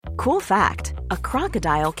Cool fact, a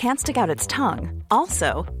crocodile can't stick out its tongue.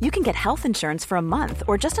 Also, you can get health insurance for a month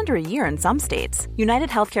or just under a year in some states. United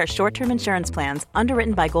Healthcare short-term insurance plans,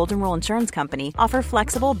 underwritten by Golden Rule Insurance Company, offer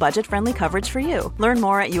flexible, budget-friendly coverage for you. Learn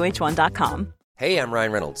more at uh1.com. Hey, I'm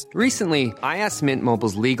Ryan Reynolds. Recently, I asked Mint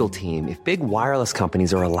Mobile's legal team if big wireless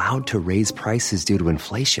companies are allowed to raise prices due to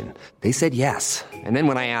inflation. They said yes. And then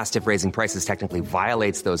when I asked if raising prices technically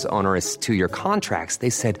violates those onerous two-year contracts, they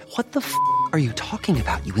said, "What the f*** are you talking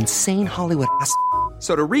about, you insane Hollywood ass?"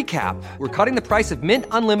 So to recap, we're cutting the price of Mint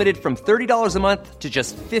Unlimited from $30 a month to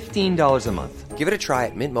just $15 a month. Give it a try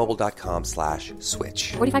at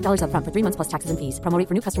mintmobile.com/switch. $45 up front for 3 months plus taxes and fees. Promo rate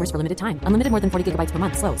for new customers for limited time. Unlimited more than 40 gigabytes per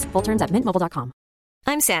month. Slows full terms at mintmobile.com.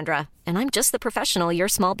 I'm Sandra, and I'm just the professional your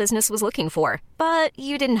small business was looking for. But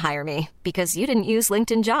you didn't hire me because you didn't use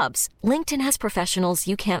LinkedIn Jobs. LinkedIn has professionals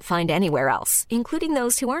you can't find anywhere else, including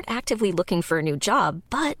those who aren't actively looking for a new job,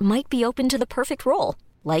 but might be open to the perfect role,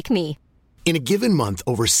 like me. In a given month,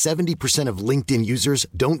 over 70% of LinkedIn users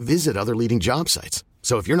don't visit other leading job sites.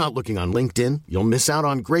 So if you're not looking on LinkedIn, you'll miss out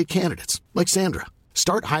on great candidates like Sandra.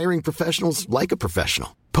 Start hiring professionals like a professional.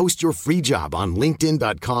 Post your free job on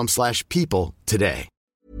linkedin.com/people today.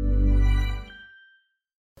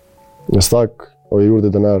 Jag stack och gjorde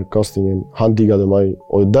den här castingen. Han diggade mig.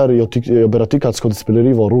 Och där jag började tycka att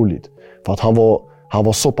skådespeleri var roligt. För att han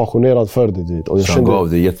var så passionerad för det. Och jag så kände, han gav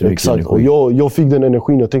det jättemycket exakt, energi. Och jag fick den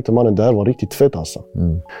energin. Jag tänkte, mannen, det här var riktigt fett alltså.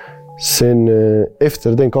 Sen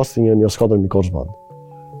efter den castingen, jag skadade mitt korsband.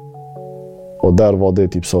 Och där var det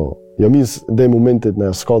typ så. Jag minns det momentet när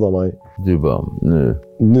jag skadade mig. Du bara,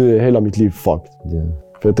 nu är hela mitt liv fucked.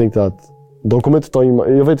 För jag tänkte att de kommer inte ta in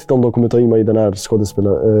mig. Jag vet inte om de kommer ta in mig i den här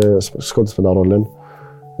skådespelarrollen.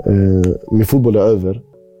 Min fotboll är över.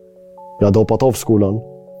 Jag hade hoppat av skolan.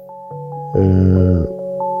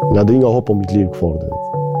 Jag hade inga hopp om mitt liv kvar. Det.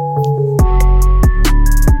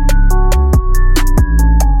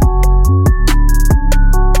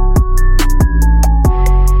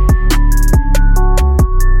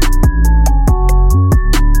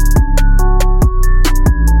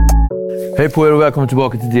 Hej på er och välkommen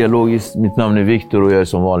tillbaka till Dialogiskt. Mitt namn är Viktor och jag är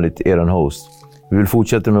som vanligt er host. Vi vill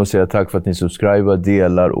fortsätta med att säga tack för att ni subscriber,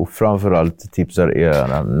 delar och framförallt tipsar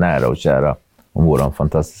era nära och kära om vår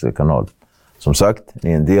fantastiska kanal. Som sagt,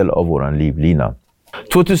 ni är en del av vår livlina.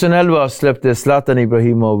 2011 släppte Zlatan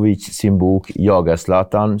Ibrahimovic sin bok Jaga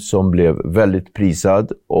Zlatan, som blev väldigt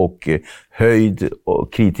prisad och höjd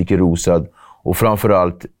och kritikerrosad. Och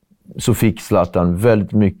framförallt så fick Zlatan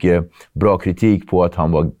väldigt mycket bra kritik på att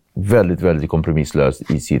han var väldigt, väldigt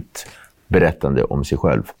kompromisslös i sitt berättande om sig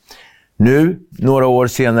själv. Nu, några år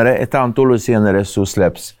senare, ett antal år senare, så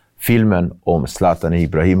släpps filmen om Zlatan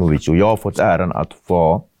Ibrahimovic. Och jag har fått äran att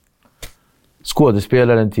få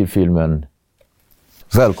skådespelaren till filmen.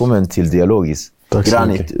 Välkommen till Dialogis.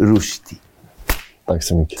 Granit Rushdie. Tack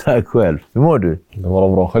så mycket. Tack själv. Hur mår du? Det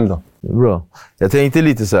var bra själv då. Bra. Jag tänkte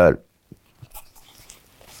lite så här.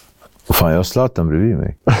 Fan, jag har Zlatan bredvid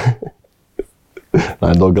mig.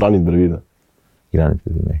 Nej, då Granit bredvid. Granit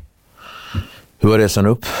bredvid mig. Hur var resan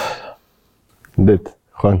upp? Det,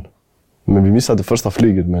 skön. Men vi missade första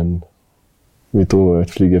flyget, men vi tog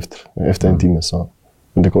ett flyg efter en timme. Så.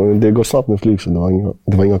 Men det går snabbt med flyg, så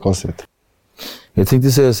det var inga konstigt. Jag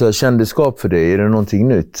tänkte säga så här, kändisskap för dig, är det någonting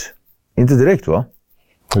nytt? Inte direkt, va?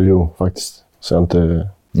 Jo, faktiskt. Så jag inte...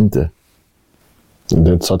 Inte? Det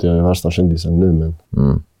är inte så att jag är värsta kändisen nu, men...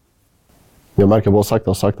 Jag märker bara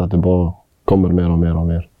sakta att det bara kommer mer och mer och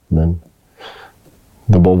mer. Men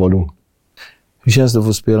det bara var lugnt. Hur känns det att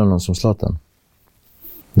få spela någon som Zlatan?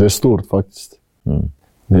 Det är stort faktiskt.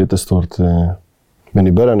 Det är jättestort. Men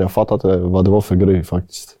i början jag fattade vad det var för grej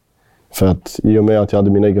faktiskt. För att i och med att jag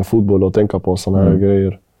hade min egen fotboll och tänka på såna här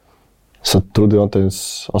grejer, så trodde jag inte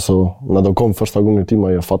ens... Alltså, när de kom första gången till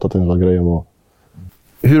mig, jag fattade inte vad grejen var.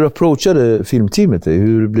 Hur approachade filmteamet dig?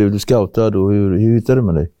 Hur blev du scoutad och hur hittade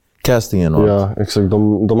man dig? Castingen och allt? Ja, exakt.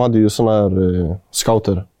 De hade ju såna här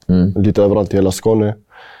scouter lite överallt i hela Skåne.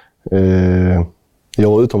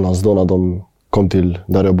 Jag var utomlands då när de kom till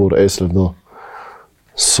där jag bor, Eslöv då.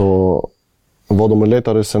 Så vad de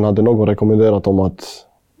letade, sen hade någon rekommenderat om att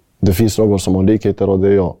det finns någon som har likheter och det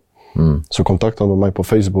är jag. Så kontaktade de mig på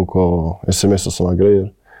Facebook och sms och såna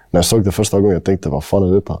grejer. När jag såg det första gången jag tänkte, vad fan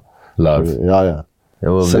är detta? Larv. Ja.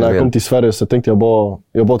 Sen när jag kom till Sverige så tänkte jag bara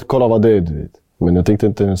kolla vad det är, du vet. Men jag tänkte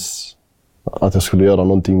inte ens att jag skulle göra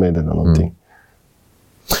någonting med det eller någonting.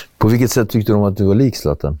 På vilket sätt tyckte de att du var lik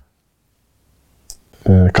Zlatan?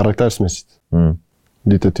 Karaktärsmässigt.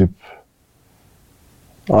 Lite typ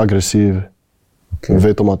aggressiv. Okay. Jag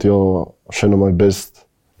vet om att jag känner mig bäst.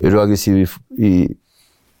 Är du aggressiv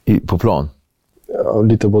på plan? Ja,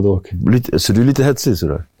 lite både och. Så du är lite hetsig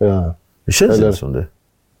sådär? Ja. Det känns inte som det.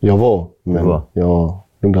 Jag var, men jag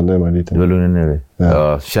lugnade ner mig lite. Du var lugn ner dig?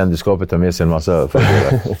 Ja, kändisskapet har med sig en massa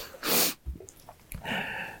fördelar.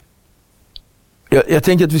 Jag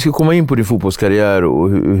tänker att vi ska komma in på din fotbollskarriär och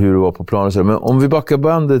hur du var på planen. Men om vi backar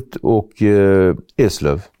bandet och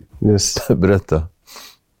Eslöv. Yes. Berätta.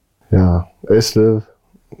 Ja, Eslöv,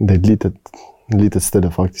 det är ett litet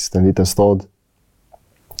ställe faktiskt. En liten stad.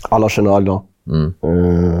 Alla känner alla.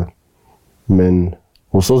 Men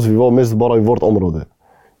hos oss, vi var mest bara i vårt område.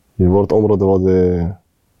 I vårt område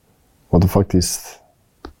var det faktiskt...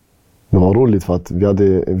 Det var roligt för att vi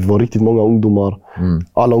var riktigt många ungdomar.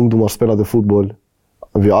 Alla ungdomar spelade fotboll.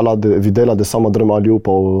 Vi delade samma dröm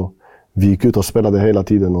allihopa och vi gick ut och spelade hela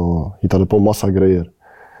tiden och hittade på massa grejer.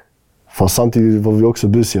 Fast samtidigt var vi också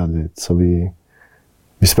busiga. Så vi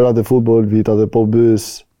spelade fotboll, vi hittade på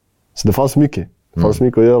bus. Så det fanns mycket. Det fanns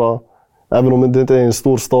mycket att göra. Även om det inte är en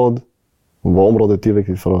stor stad var området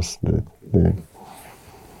tillräckligt för oss.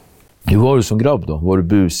 Hur var du som grabb då? Var du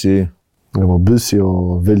busig? Jag var busig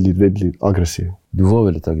och väldigt, väldigt aggressiv. Du var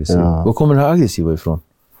väldigt aggressiv? Ja. Var kommer det här aggressiva ifrån?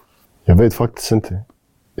 Jag vet faktiskt inte.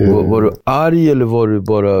 Var du arg eller var du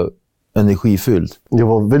bara energifylld? Jag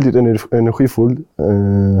var väldigt energifylld.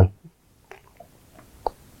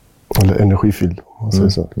 Eller energifylld, om man säger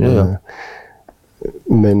så. Ja.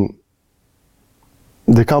 Men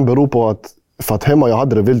det kan bero på för att hemma jag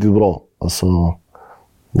hade det väldigt bra. Alltså,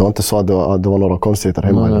 det var inte så att det var några konstigheter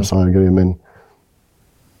hemma eller så här grejer. Men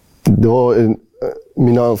det var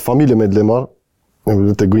mina familjemedlemmar, jag vill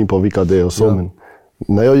inte gå in på vilka det är och så, men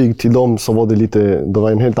när jag gick till dem så var det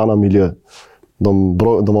var en helt annan miljö. De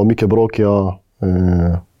var mycket bråkiga,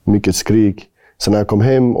 mycket skrik. Så när jag kom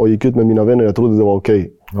hem och gick ut med mina vänner, jag trodde det var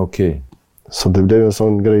okej. Okej. Så det blev en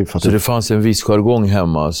sån grej. Så det fanns en viss jargong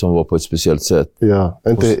hemma som var på ett speciellt sätt? Ja,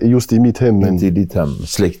 inte just i mitt hem. Men inte i ditt hem,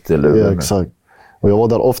 släkt eller? Ja, exakt. Och jag var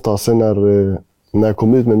där ofta. Sen när jag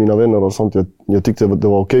kom ut med mina vänner och sånt, jag tyckte det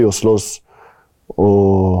var okej att slåss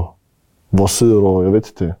och vara sur och jag vet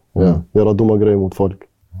inte. Göra dumma grejer mot folk.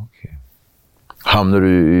 Okay. Hamnade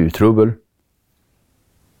du i trubbel?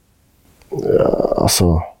 Ja,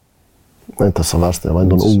 alltså, det är inte så värst. Jag var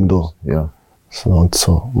ändå ung då. Ja. Så det var inte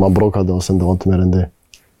så. Man bråkade och sen det var inte mer än det.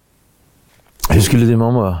 Hur skulle din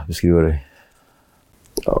mamma beskriva dig?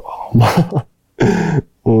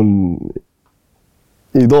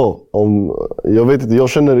 Idag, jag vet inte, jag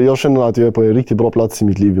känner att jag är på en riktigt bra plats i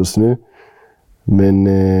mitt liv just nu. Men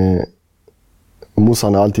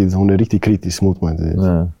morsan hon är riktigt kritisk mot mig.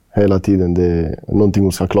 Hela tiden, det är någonting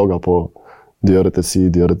hon ska klaga på. Du gör inte si,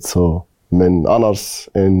 du gör inte så. Men annars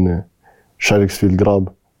en kärleksfylld grabb.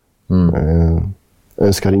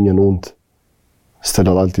 Önskar ingen ont.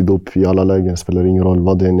 Ställer alltid upp i alla lägen, spelar ingen roll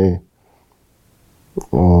vad det än är.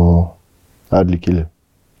 Och ärlig kille.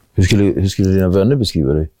 Hur skulle dina vänner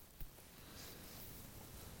beskriva dig?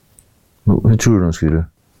 Hur tror du de skulle?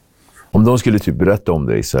 Om de skulle typ berätta om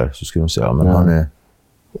dig så skulle de säga, men han är...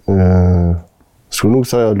 skulle nog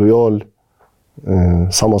säga lojal.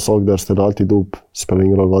 Samma sak där, ställer alltid upp. Spelar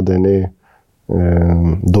ingen roll vad det än är.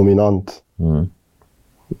 Dominant.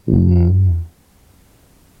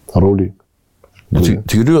 Rolig.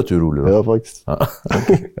 Tycker du att du är rolig då? Ja, faktiskt. Ja,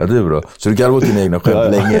 det är bra. Så du garvar åt dina egna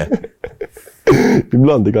skämt länge?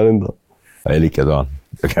 Ibland, det kan hända. Jag är likadan.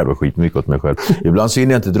 Jag garvar skitmycket åt mig själv. Ibland så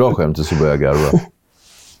hinner jag inte dra skämtet så börjar jag garva.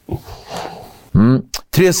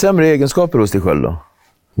 3 sämre egenskaper hos dig själv då?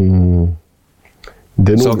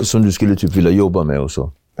 Det är saker nog... som du skulle typ vilja jobba med och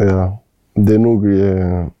så? Ja, det är nog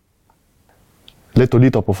lätt att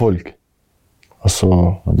lita på folk.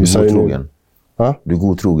 Alltså, du är godtrogen? Du är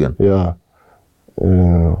godtrogen? Ja.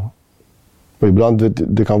 Och ibland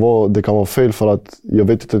det kan vara fel för att jag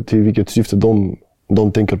vet inte till vilket syfte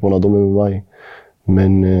de tänker på när de är med mig.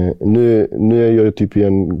 Men nu är jag typ i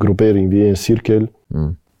en gruppering, vi är en cirkel.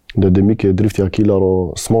 Där det är mycket driftiga killar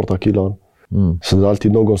och smarta killar. Så det är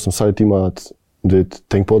alltid någon som säger till mig att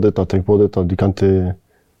tänk på detta, du kan inte...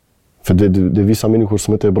 För det är vissa människor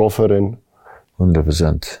som inte är bra för en.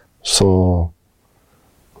 100%. Så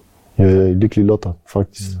jag är lycklig lottad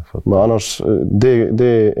faktiskt. Men annars, det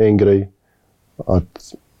är en grej.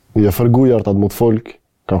 Att jag är för godhjärtad mot folk.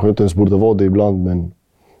 Kanske inte ens borde vara det ibland, men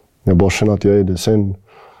jag bara känner att jag är det. Sen,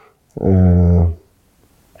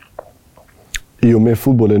 i och med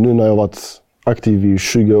fotbollen nu när jag har varit aktiv i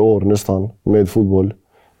 20 år nästan med fotboll.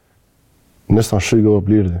 Nästan 20 år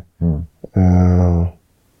blir det.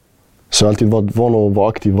 Så jag har alltid varit van att vara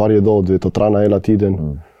aktiv varje dag och träna hela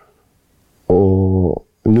tiden. Och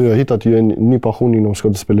nu har jag hittat en ny passion inom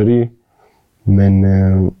skådespeleri.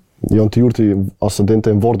 Men Jag har inte gjort det, alltså det är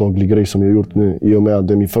inte en vardaglig grej som jag har gjort nu. I och med att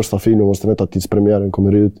det är min första film, jag måste vänta tills premiären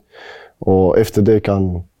kommer ut. Och efter det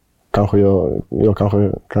kanske jag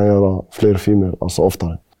kan göra fler filmer, alltså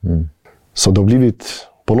oftare. Så det har blivit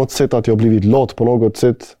på något sätt att jag har blivit lat på något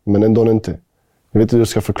sätt, men ändå inte. Jag vet inte hur jag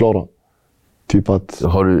ska förklara. Typ att...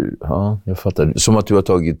 Ja, jag fattar. Som att du har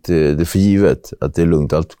tagit det för givet, att det är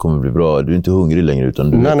lugnt, allt kommer bli bra. Du är inte hungrig längre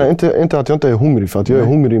utan du... Nej, inte att jag inte är hungrig, för att jag är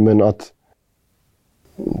hungrig, men att...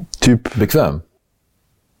 Typ... Bekväm?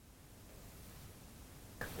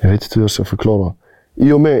 Jag vet inte hur jag ska förklara.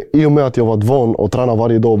 I och med att jag varit van att träna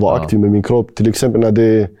varje dag och vara aktiv med min kropp. Till exempel när det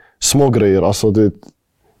är små grejer. Alltså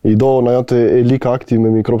idag när jag inte är lika aktiv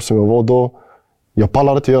med min kropp som jag var då, jag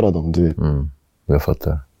pallar inte göra dem. Jag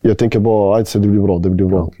fattar. Jag tänker bara att det blir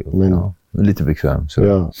bra. Okay. Men lite bekväm. Så.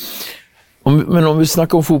 Ja. Men om vi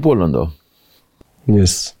snackar om fotbollen då?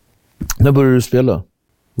 Yes. När började du spela?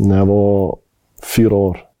 När jag var 4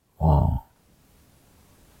 år. Wow.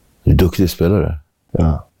 Du är duktig spelare.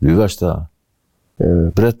 Ja. Du är värsta.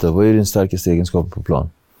 Berätta, vad är din starkaste egenskap på plan?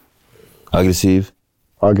 Aggressiv?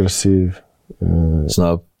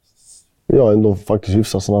 Snabb? Ja, ändå faktiskt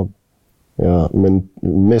hyfsat snabb. Ja, men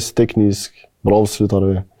mest teknisk, bra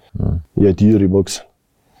avslutare. Jag är ett djur i boxen.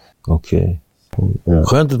 Okej. Ja.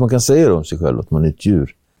 Skönt att man kan säga det om sig själv, att man är ett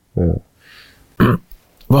djur. Ja.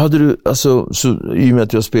 Vad hade du, alltså, i och med att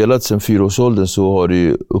du har spelat sedan 4-årsåldern så har du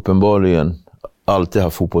ju uppenbarligen alltid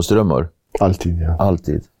haft fotbollsdrömmar. Alltid, ja.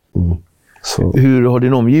 Alltid. Så. Hur har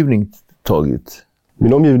din omgivning tagit?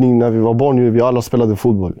 Min omgivning, när vi var barn, vi alla spelade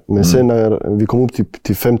fotboll. Men sen när vi kom upp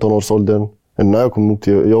till 15-årsåldern, när jag kom upp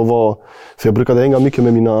till, för jag brukade hänga mycket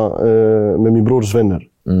med min brors vänner.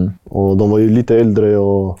 Och de var ju lite äldre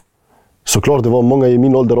och såklart det var många i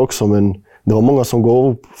min ålder också, men det var många som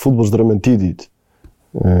gav upp fotbollsdrömmen tidigt.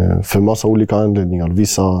 För massa olika anledningar.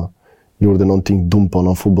 Vissa gjorde någonting dumt på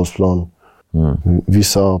någon fotbollsplan.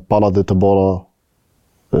 Vissa pallade inte bara.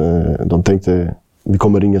 De tänkte, vi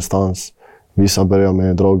kommer ingenstans. Vissa började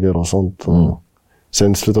med droger och sånt. Och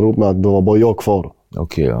sen slutade upp med att det var bara jag kvar.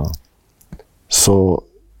 Okej, ja. Så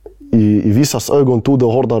i vissas ögon tog det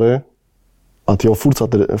hårdare att jag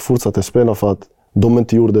fortsatte spela för att de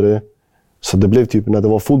inte gjorde det. Så det blev typ, när det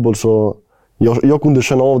var fotboll så jag kunde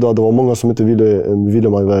känna av det att det var många som inte ville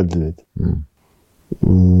mig väl.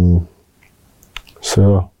 Så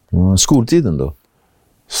ja. Skoltiden då?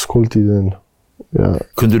 Skoltiden, ja.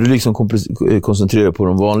 Kunde du liksom koncentrera dig på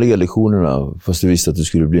de vanliga lektionerna fast du visste att du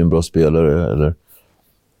skulle bli en bra spelare, eller?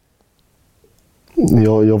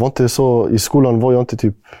 Jag var inte så, i skolan var jag inte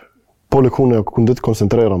typ, på lektioner jag kunde inte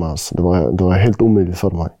koncentrera mig. Alltså. Det var helt omöjligt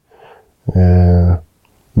för mig.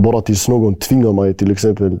 Bara tills någon tvingade mig till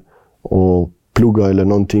exempel att plugga eller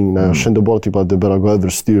någonting, när jag kände bara typ att det började gå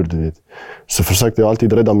överstyr, du vet. Så försökte jag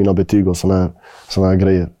alltid rädda mina betyg och såna här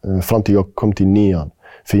grejer. Fram till jag kom till 9:an.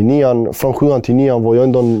 För i 9:an, från 7:an till 9:an var jag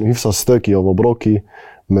ändå hyfsat stökig, jag var bråkig.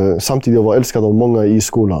 Men samtidigt jag var älskad av många i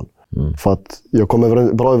skolan. För att jag kom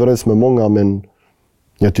bra överens med många, men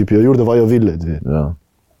jag gjorde vad jag ville, du vet. Ja.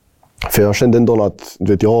 För jag kände ändå att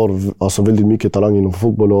jag har alltså väldigt mycket talang inom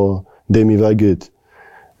fotboll och det är min väg ut.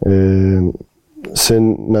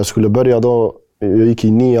 Sen när jag skulle börja då, jag gick i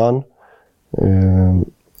 9:an,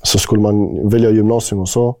 så skulle man välja gymnasium och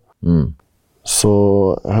så.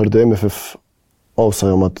 Så hörde MFF av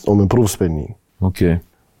sig om en provspelning. Okej.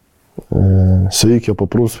 Så gick jag på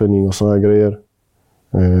provspelning och såna här grejer.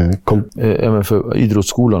 MFF,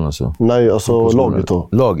 idrottsskolan alltså? Nej, alltså laget då.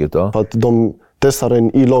 Laget, ja. För att de testar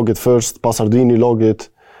en i laget först, passar du in i laget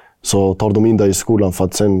så tar de in dig i skolan för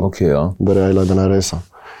att sen börja hela den här resan.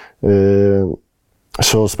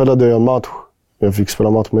 Så spelade jag en match. Jag fick spela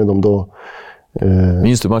match med dem då.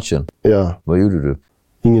 Minns du matchen? Ja. Vad gjorde du?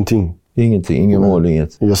 Ingenting. Ingen mål,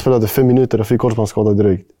 inget? Jag spelade 5 minuter, jag fick korsbandsskada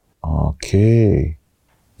direkt. Okej.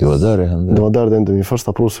 Det var där det hände? Det var där det hände, min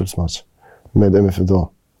första provspelsmatch med MFF då.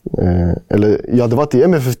 Jag hade varit i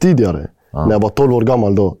MFF tidigare, när jag var 12 år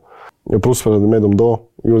gammal då. Jag provspelade med dem då,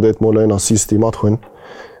 gjorde 1 mål och 1 assist i matchen.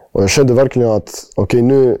 Och jag kände verkligen att,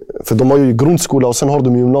 nu, för de har ju grundskola och sen har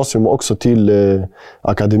de gymnasium också till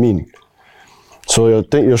akademin. Så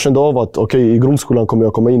jag kände av att i grundskolan kommer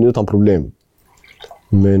jag komma in utan problem.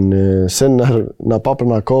 Men sen när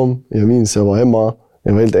papperna kom, jag minns jag var hemma,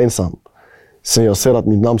 jag var helt ensam. Sen jag ser att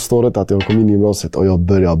mitt namn står rätt, att jag kom in i gymnasiet och jag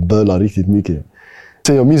började böla riktigt mycket.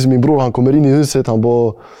 Sen jag minns min bror, han kommer in i huset, han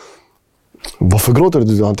bara, varför gråter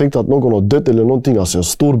du? Han tänkte att någon har dött eller någonting, alltså jag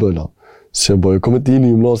storböla. Så jag kom inte in i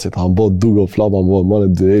gymnasiet, han bara dog av flamman, han bara,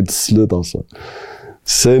 mannen du är helt slut alltså.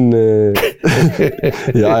 Sen,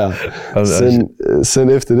 sen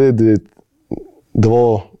efter det, du vet,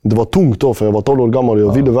 det var tungt då, för jag var 12 år gammal och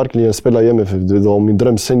jag ville verkligen spela i MFF. Det var min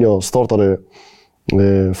dröm sen jag startade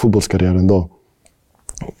fotbollskarriären då.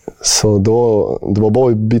 Så det var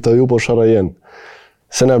bara att byta ihop och köra igen.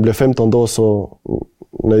 Sen när jag blev 15 då, så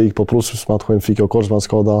när jag gick på proffsmatchen fick jag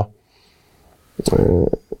korsbandsskada.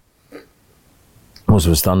 Måste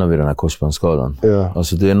vi stanna vid den här korsbandsskadan? Ja.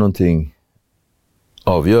 Alltså det är någonting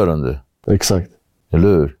avgörande. Exakt. Eller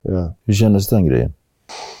hur? Ja. Hur kändes den grejen?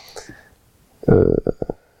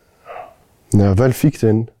 När jag väl fick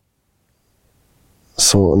den,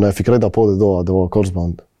 så när jag fick reda på det då, att det var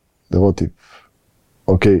korsband, det var typ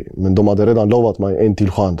okej, men de hade redan lovat mig en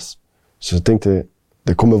till chans. Så jag tänkte,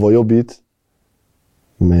 det kommer vara jobbigt,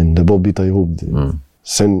 men det var att byta ihop det.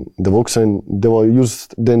 Sen, det var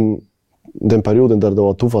just den perioden där det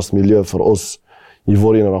var tuffast miljö för oss i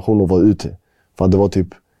vår generation att vara ute. För det var typ,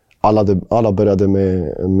 alla började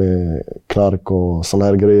med knark och såna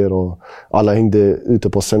här grejer, och alla hängde ute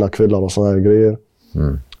på sena kvällar och såna här grejer.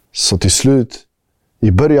 Så till slut,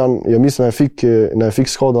 i början, jag minns när jag fick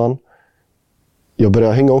skadan, jag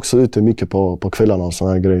började hänga också ute mycket på kvällarna och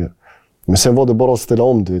såna här grejer. Men sen var det bara att ställa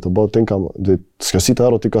om det och bara tänka, ska jag sitta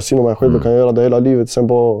här och tycka synd om mig själv, då kan jag göra det hela livet, sen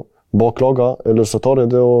bara klaga, eller så tar jag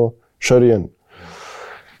det och kör igen.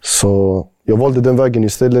 Så jag valde den vägen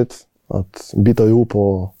istället, att byta ihop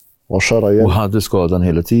och köra igen. Och hade skadan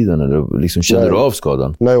hela tiden, eller liksom kände du av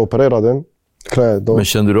skadan? När jag opererade den, knäet då. Men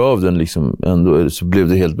kände du av den liksom ändå, så blev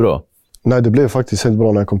det helt bra? Nej, det blev faktiskt helt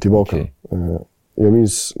bra när jag kom tillbaka. Okay. Jag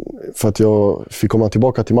minns, för att jag fick komma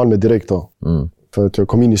tillbaka till Malmö direkt då. För att jag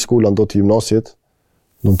kom in i skolan då till gymnasiet.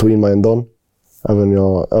 De tog in mig en dag, även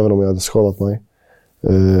om jag hade skadat mig.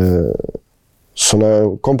 Så när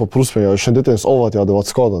jag kom på provsprängning, jag kände inte ens av att jag hade varit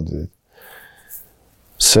skadad.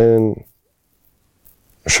 Sen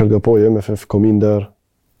körde jag på i MFF, kom in där.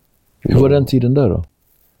 Hur var den tiden där då?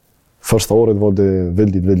 Första året var det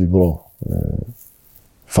väldigt, väldigt bra.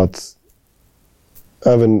 För att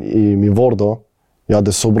även i min vardag, jag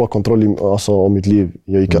hade så bra kontroll om mitt liv.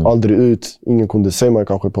 Jag gick aldrig ut, ingen kunde se mig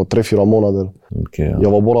kanske på 3-4 månader. Okay, ja.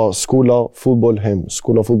 Jag var bara skola, fotboll, hem.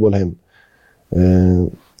 Skola, fotboll, hem.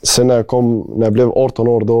 Sen när jag blev 18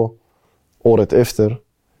 år då, året efter,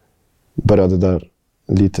 började det där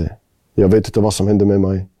lite. Jag vet inte vad som hände med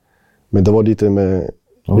mig, men det var lite med...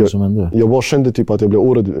 Vad som hände? Jag bara kände typ att jag blev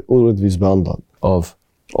orättvist behandlad.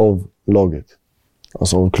 Av laget.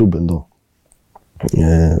 Alltså av klubben då.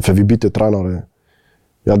 För vi bytte tränare.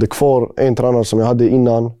 Jag hade kvar en tränare som jag hade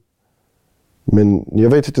innan. Men jag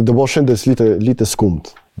vet inte, det bara kändes lite skumt.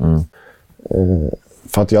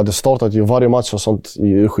 För att jag hade startat ju varje match och sånt i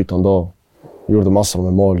U17 då. Jag gjorde massor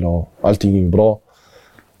med mål och allting gick bra.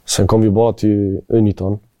 Sen kom vi bara till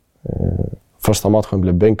U19. Första matchen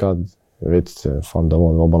blev bänkad. Jag vet inte, fan, det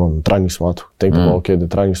var bara en träningsmatch. Tänkte bara okej, det är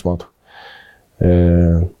träningsmatch.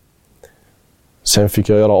 Sen fick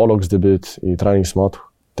jag göra A-lagsdebut i träningsmatch.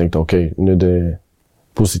 Tänkte okej, nu är det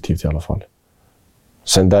positivt i alla fall.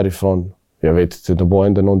 Sen därifrån, jag vet inte, det bara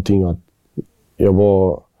hände någonting att jag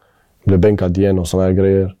bara blev bänkad igen och såna här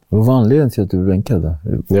grejer. Vad var anledningen till att du blev bänkad?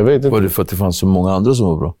 Jag vet inte. Var det för att det fanns så många andra som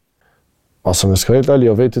var bra? Alltså, jag ska vara helt ärlig,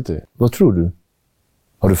 jag vet inte. Vad tror du?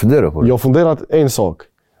 Har du funderat på det? Jag har funderat en sak.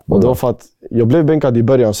 Och det var för att jag blev bänkad i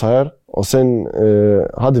början så här. Och sen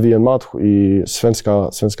hade vi en match i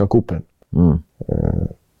svenska kuppen.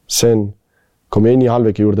 Sen kom jag in i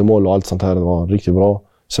halvlek och gjorde mål och allt sånt här. Det var riktigt bra.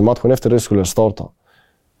 Sen matchen efter det skulle jag starta.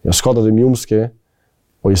 Jag skadade mjumske.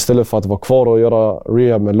 Och istället för att vara kvar och göra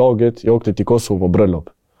rehab med laget, jag åkte till Kosovo på bröllop.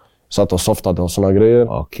 Satt och softade och såna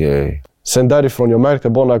grejer. Okej. Sen därifrån, jag märkte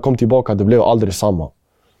bara när jag kom tillbaka, det blev aldrig samma.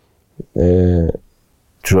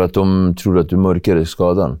 Tror du att de trodde att du mörkade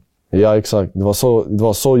skadan? Ja, exakt. Det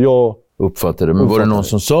var så jag uppfattade det. Men var det någon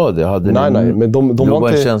som sa det? Nej, men de var var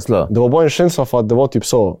inte en känsla. Det var bara en känsla för att det var typ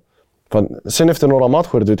så. Sen efter några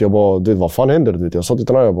matcher, jag bara, vad fan händer? Jag sa till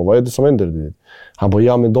tränaren, jag bara, vad är det som händer? Han bara,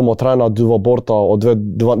 ja men de har tränat, du var borta. Och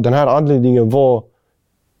den här anledningen var,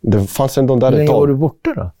 det fanns ändå där ett tag. Hur länge var du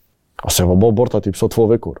borta då? Alltså jag var bara borta typ så 2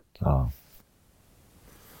 veckor. Ja.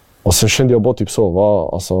 Och sen kände jag bara typ så,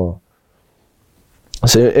 alltså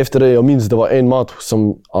efter det, jag minns det var en match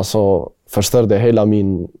som förstörde hela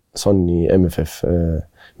min sån i MFF.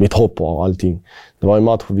 Mitt hopp och allting. Det var en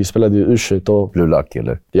match, vi spelade i U21 och... Blev lack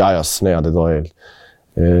eller? Ja, jag snäade då helt.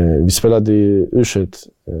 Vi spelade i U21,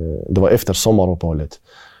 det var efter sommaruppehållet.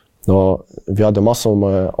 Vi hade massor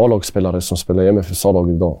med A-lagsspelare som spelade i MFFs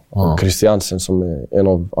A-lag idag. Christiansen som är en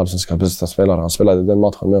av allsvenska bästa spelare, han spelade den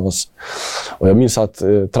matchen med oss. Och jag minns att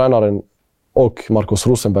tränaren och Marcus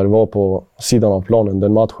Rosenberg var på sidan av planen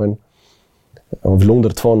den matchen. Och vi låg under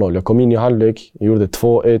 2-0. Jag kom in i halvlek, jag gjorde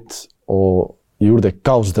 2-1 och gjorde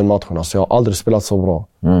kaos den matchen. Alltså jag har aldrig spelat så bra.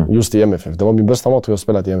 Just i MFF. Det var min bästa match jag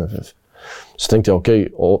spelat i MFF. Så tänkte jag okej.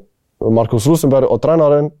 Och Marcus Rosenberg och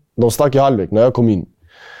tränaren, de stack i halvlek när jag kom in.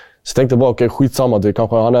 Så tänkte jag bara okej, skitsamma. Det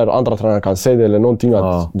kanske han är andra tränaren kan se det eller någonting.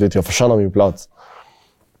 Att jag förtjänar min plats.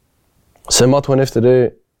 Sen matchen efter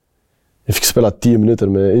det, jag fick spela 10 minuter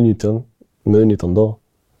med U19 då.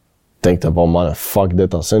 Tänkte jag bara mannen, fuck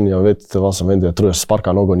detta. Sen jag vet inte vad som hände. Jag tror jag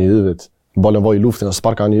sparkade någon i huvudet. Bollen var i luften, jag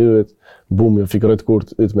sparkade han i huvudet. Boom, jag fick rött kort,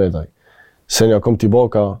 ut med dig. Sen jag kom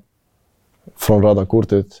tillbaka från röda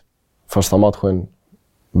kortet, första matchen,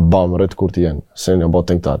 bam, rött kort igen. Sen jag bara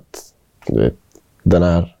tänkte att den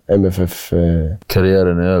här MFF...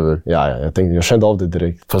 Karriären är över? Ja, jag kände av det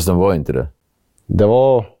direkt. Fast den var inte det? Det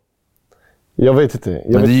var... Jag vet inte.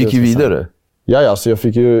 Men du gick ju vidare? Ja, alltså jag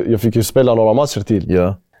fick ju spela några matcher till.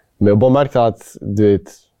 Ja. Men jag bara märkte att,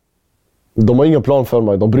 de har ingen plan för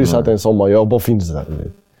mig. De bryr sig inte ens om mig. Jag bara finns där.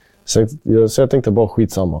 Så jag tänkte bara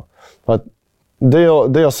skitsamma. För att det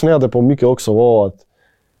jag snedde på mycket också var att...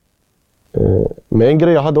 Men en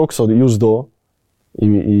grej jag hade också just då,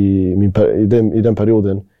 i den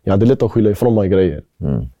perioden, jag hade lätt att skylla ifrån mig grejer.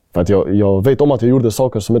 För att jag vet om att jag gjorde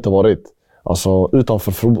saker som inte var rätt. Alltså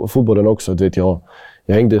utanför fotbollen också,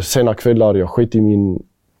 jag hängde sena kvällar, jag skit i min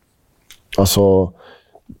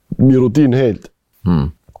rutin helt.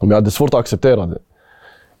 Men jag hade svårt att acceptera det.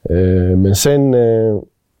 Men sen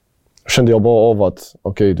kände jag bara av att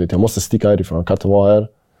jag måste sticka härifrån, jag kan inte vara här.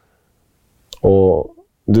 Och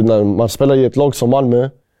när man spelar i ett lag som Malmö,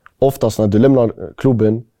 oftast när du lämnar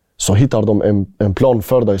klubben så hittar de en plan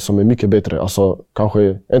för dig som är mycket bättre. Alltså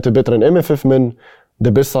kanske inte bättre än MFF, men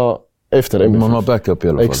det bästa efter MFF. Man har backup i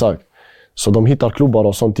alla fall. Exakt. Så de hittar klubbar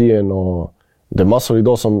och sånt igen. Och det är massor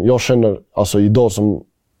idag som jag känner, alltså idag som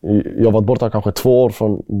jag har varit borta kanske 2 år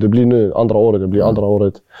från, det blir nu andra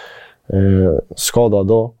året, skadad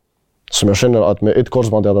då. Som jag känner att med ett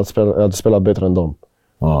korsband jag hade spelat bättre än dem.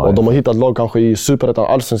 Och de har hittat lag kanske i Superettan,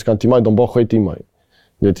 Allsvenskan till mig, de bara skit i mig.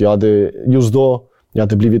 Jag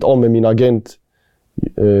hade blivit av med min agent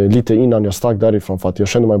lite innan jag stack därifrån för att jag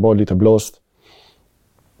kände mig bara lite blåst.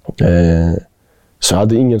 Så jag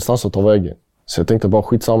hade ingenstans att ta vägen. Så jag tänkte bara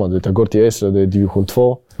skitsamma, jag går till Eslöv, det är division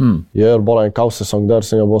 2. Jag gör bara en kaossäsong där,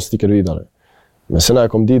 sen jag bara sticker vidare. Men sen när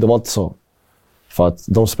jag kom dit, det var inte så. För att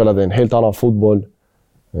de spelade en helt annan fotboll.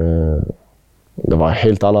 Det var en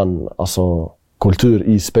helt annan kultur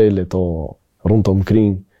i spelet och runt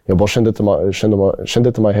omkring. Jag bara kände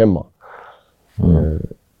inte mig hemma.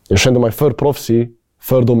 Jag kände mig för proffsig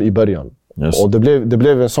för dem i början. Yes. Och det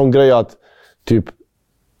blev en sån grej att typ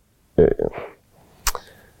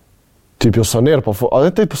jag sa ner på,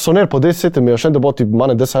 inte så ner på det sättet, men jag kände bara typ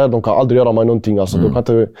mannen, dessa här, de kan aldrig göra mig någonting. Alltså, de kan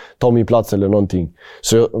inte ta min plats eller någonting.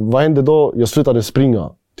 Så vad hände då? Jag slutade springa.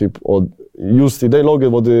 Typ, och just i det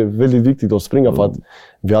laget var det väldigt viktigt att springa för att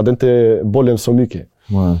vi hade inte bollen så mycket.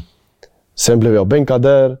 Sen blev jag bänkad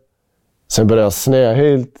där. Sen började jag snäa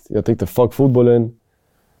helt. Jag tänkte fuck fotbollen.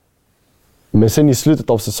 Men sen i slutet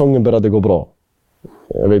av säsongen började det gå bra.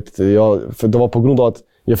 För det var på grund av att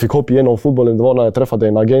jag fick hopp igenom fotbollen. Det var när jag träffade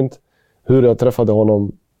en agent. Hur jag träffade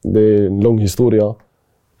honom, det är en lång historia.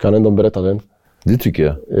 Kan ändå berätta den. Det tycker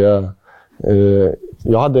jag. Ja.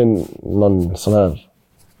 Jag hade någon sån här...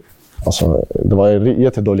 det var en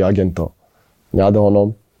jättedålig agent då. Jag hade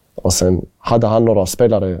honom. Och sen hade han några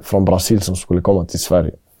spelare från Brasil som skulle komma till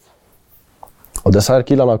Sverige. Och dessa här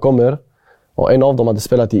killarna kommer. Och en av dem hade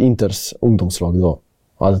spelat i Inters ungdomslag då.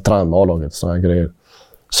 Och hade tränat med A-laget, såna här grejer.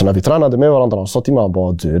 Så när vi tränade med varandra, han sa till mig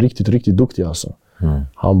att du är riktigt, riktigt duktig alltså.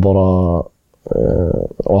 Han bara...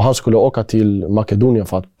 och han skulle åka till Makedonien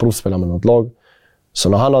för att provspela med något lag. Så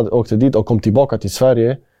när han åkte dit och kom tillbaka till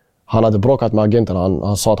Sverige, han hade bråkat med agenten.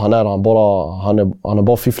 Han sa att han är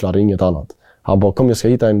bara fifflare, inget annat. Han bara, kom jag ska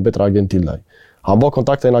hitta en bättre agent till dig. Han bara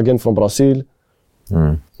kontaktade en agent från Brasil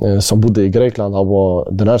som bodde i Grekland. Han bara,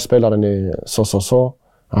 den här spelaren är så.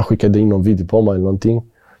 Han skickade in någon video på mig eller någonting.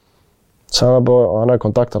 Så han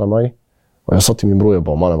kontaktade mig. Och jag sa till min bror, jag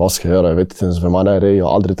bara, mannen, vad ska jag göra? Jag vet inte ens vem han är. Jag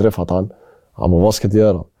har aldrig träffat han. Han bara, vad ska jag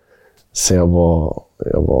göra? Så jag bara,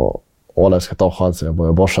 jag ska ta chansen.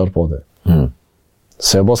 Jag bara kör på det.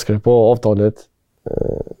 Så jag bara skrev på avtalet.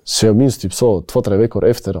 Så jag minns typ så 2-3 veckor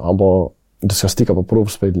efter. Han bara, du ska sticka på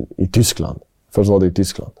provspel i Tyskland. Först var det i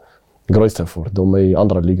Tyskland. Greuther, de är i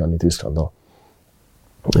andra ligan i Tyskland då.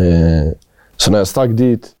 Så när jag stack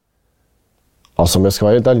dit, alltså om jag ska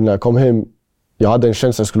vara helt ärlig, när jag kom hem, jag hade en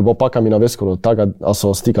känsla att jag skulle bara packa mina väskor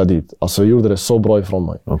och sticka dit. Alltså jag gjorde det så bra ifrån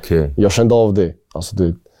mig. Okay. Jag kände av det. Alltså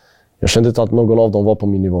jag kände inte att någon av dem var på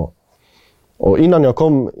min nivå. Och innan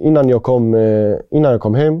jag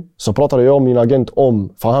kom hem så pratade jag med min agent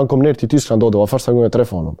för han kom ner till Tyskland då, det var första gången jag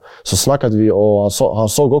träffade honom. Så snackade vi och han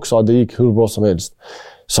såg också att det gick hur bra som helst.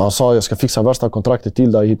 Så han sa, jag ska fixa värsta kontraktet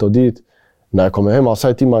till dig hit och dit. När jag kommer hem, han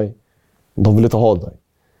säger till mig, de vill inte ha dig.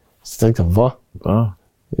 Så jag tänkte, va?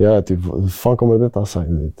 Ja, typ, hur fan kommer detta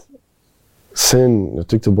sig? Sen, jag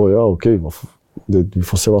tyckte bara, ja okej, vi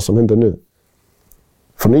får se vad som händer nu.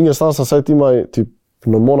 Från ingenstans han säger till mig, typ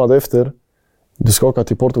någon månad efter, du ska åka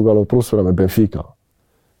till Portugal och provspela med Benfica.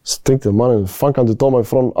 Så tänkte jag, mannen, fan kan du ta mig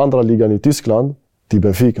från andra ligan i Tyskland till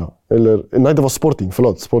Benfica? Eller, nej det var Sporting,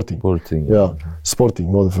 förlåt, Sporting. Ja,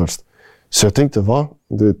 Sporting var det först. Så jag tänkte, va?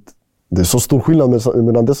 Det är så stor skillnad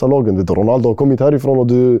mellan dessa lagen. Ronaldo har kommit härifrån och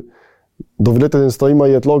du vill inte ens ta in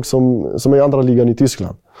mig i ett lag som är i andra ligan i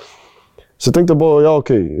Tyskland. Så jag tänkte bara, ja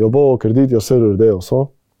okej, jag bara åker dit, jag ser hur det är och så.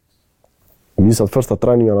 Jag minns att första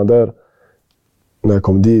träningarna där, när jag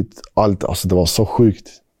kom dit, alltså det var så sjukt.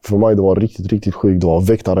 För mig det var riktigt sjukt. Det var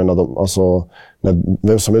väktarna,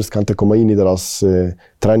 vem som helst kan inte komma in i deras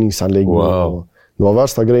träningsanläggning. Wow. Det var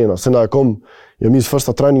värsta grejerna. Sen när jag kom, jag minns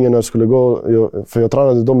första träningen när jag skulle gå, för jag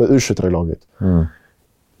tränade dem med U23-laget.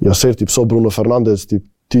 Jag ser typ så Bruno Fernandes typ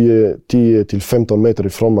 10-15 meter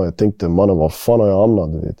ifrån mig. Jag tänkte, mannen, vad fan har jag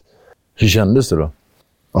hamnat? Du vet. Hur kändes det då?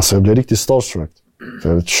 Alltså jag blev riktigt starstruck.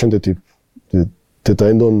 För jag kände typ, det är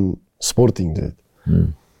ändå en Sporting. Du vet.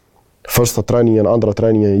 Första träningen, andra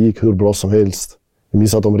träningen gick hur bra som helst. Jag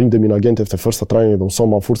minns att de ringde min agent efter första träningen. De sa,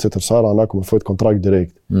 man fortsätter så här, han kommer få ett kontrakt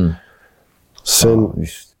direkt.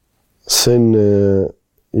 Sen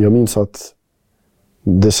jag minns att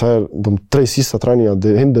de 3 sista träningarna,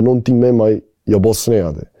 det hände någonting med mig. Jag bara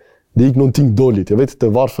snäade. Det gick någonting dåligt. Jag vet inte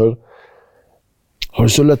varför. Har du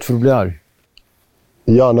så lätt för att bli arg?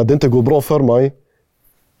 Ja, när det inte går bra för mig.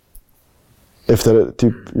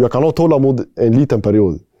 Jag kan ha tålamod en liten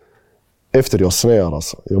period. Efter jag snäar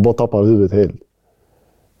alltså. Jag bara tappar huvudet helt.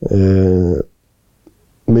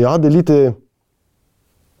 Men jag hade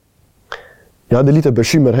lite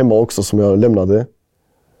bekymmer hemma också som jag lämnade.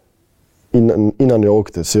 Innan jag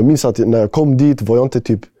åkte. Så jag minns att när jag kom dit var jag inte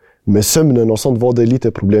typ med sömnen och sånt var det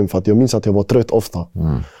lite problem. För att jag minns att jag var trött ofta.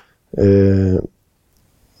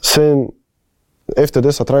 Sen efter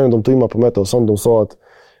dessa träningar de tog in mig på möte och sånt. De sa att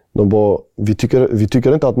vi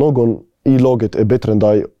tycker inte att någon i laget är bättre än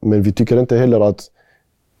dig. Men vi tycker inte heller att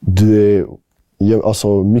du är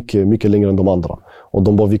alltså mycket längre än de andra. Och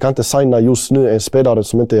de bara, vi kan inte signa just nu en spelare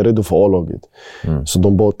som inte är redo för A-laget. Så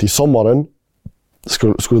de bara, till sommaren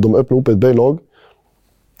skulle de öppna upp ett B-lag.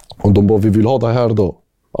 Och de bara, vi vill ha det här då.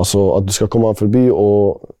 Alltså att du ska komma förbi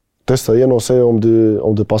och testa igen och se om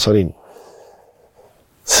du passar in.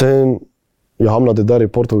 Sen jag hamnade där i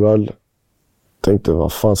Portugal. Tänkte,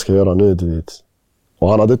 vad fan ska jag göra nu, du vet. Och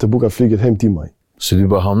han hade inte bokat flyget hem till mig. Så du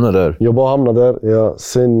bara hamnade där? Jag bara hamnade där, ja.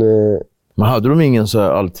 Sen... Men hade de ingen så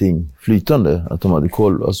här allting flytande? Att de hade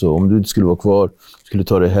koll? Alltså om du inte skulle vara kvar, skulle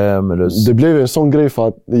ta dig hem eller... Det blev en sån grej för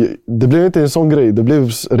att... Det blev inte en sån grej, det blev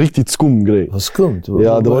en riktigt skum grej. Vad skumt?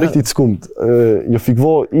 Ja, det var riktigt skumt. Jag fick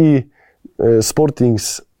vara i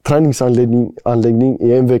Sportings träningsanläggning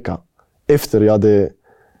i en vecka. Efter jag hade...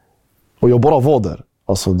 Och jag bara var där.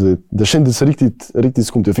 Alltså det kändes riktigt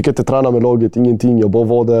skumt. Jag fick inte träna med laget, ingenting. Jag bara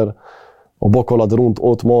var där och bara kollade runt,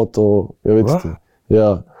 åt mat och jag vet inte.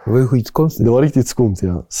 Ja. Det var ju skitkonstigt. Det var riktigt skumt,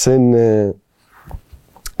 ja. Sen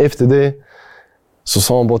efter det så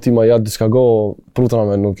sa han bara till mig att du ska gå och provträna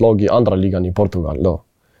med något lag i andra ligan i Portugal då.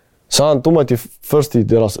 Så han tog mig först till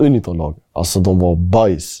deras Uniton-lag. Alltså de var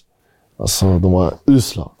bajs. Alltså de var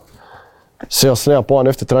usla. Så jag snäade på honom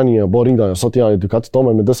efter träningen, jag bara ringde. Jag sa till honom, du kan inte ta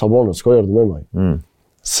mig med dessa barnen, skojar du med mig?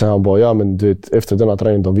 Så han bara, ja men du vet, efter denna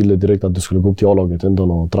träningen de ville direkt att du skulle gå upp till A-laget ändå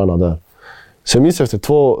och träna där. Så jag minns efter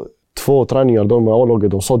två träningar då med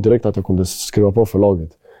A-laget, de sa direkt att jag kunde skriva på för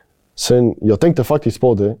laget. Sen, jag tänkte faktiskt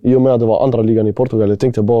på det, i och med att det var andra ligan i Portugal. Jag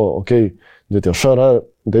tänkte bara, okej, jag kör här,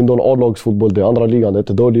 det är ändå en A-lagsfotboll, det är andra ligan, det är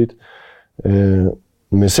inte dåligt.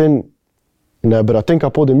 Men sen, när jag började tänka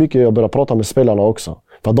på det mycket, jag började prata med spelarna också.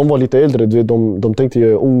 För de var lite äldre, du vet, de tänkte jag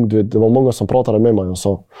är ung, du vet, det var många som pratade med mig och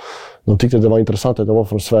så. De tyckte det var intressant att jag var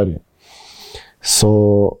från Sverige.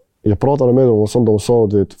 Så jag pratade med dem och så de sa,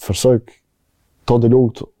 du vet, försök ta det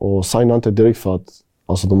lugnt och signa inte direkt för att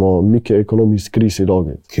alltså, de har mycket ekonomisk kris i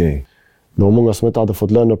laget. Okay. Det var många som inte hade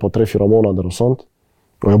fått löner på 3-4 månader och sånt.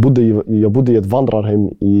 Och jag bodde i ett vandrarhem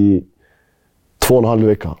i 2,5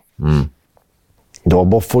 veckor. Det var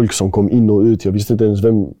bara folk som kom in och ut. Jag visste inte ens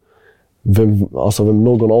vem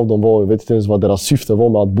någon av dem var. Jag vet inte ens vad deras syfte var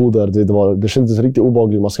med att bo där. Det kändes riktigt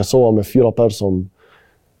obehagligt. Man ska sova med 4 personer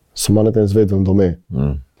som man inte ens vet vem de är.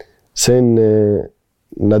 Sen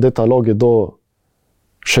när detta laget då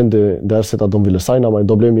kände där sättet att de ville signa mig.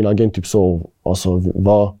 Då blev min agent typ så, alltså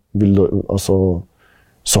vad vill du, alltså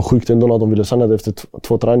så sjukt ändå när de ville signa det efter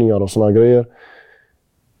 2 träningar och såna grejer.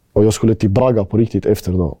 Och jag skulle till Braga på riktigt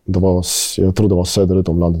efter då. Det var, jag tror det var söderut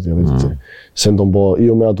om landet, jag vet inte. Sen de bara, i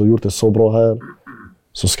och med att du gjort det så bra här,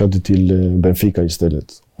 så ska du till Benfica istället.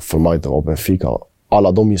 Och för mig det var Benfica.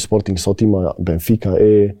 Alla de i Sporting sa till mig, Benfica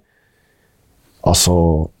är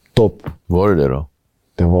alltså topp. Var det då?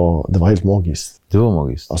 Det var helt magiskt. Det var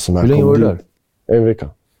magiskt. Alltså, när hur länge var du där? En vecka.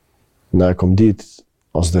 När jag kom dit,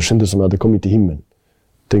 alltså det kändes som att jag hade kommit till himlen.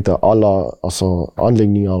 Tänkte alla alltså,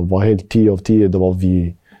 anläggningar var helt 10 av 10. Det var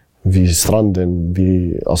vid stranden,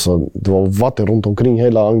 alltså, det var vatten runt omkring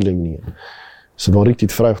hela anläggningen. Så det var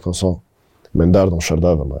riktigt fräscht och så. Men där de körde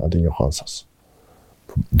över mig, jag hade ingen chans. Alltså.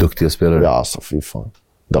 Duktiga spelare? Ja, alltså fy fan.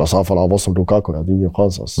 Deras anfallare var som Lukaku, jag hade ingen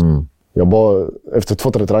chans. Alltså. Jag bara, efter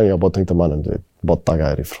 2-3 träningar, jag bara tänkte mannen, du vet, bara tagga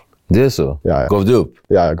härifrån. Det är så? Ja. Gav du upp?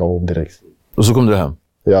 Ja, jag gav upp direkt. Och så kom du hem?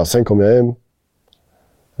 Ja, sen kom jag hem.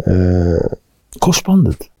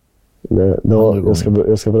 Korsbandet? Jag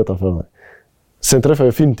ska berätta för dig. Sen träffade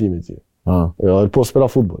jag filmteamet. Jag höll på att spela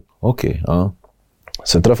fotboll. Okej.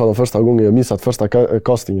 Sen träffade jag första gången, jag minns att första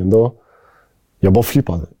castingen då, jag bara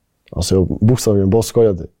flippade. Alltså jag bokstavligen bara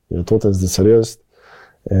skojade. Jag tog inte ens det seriöst.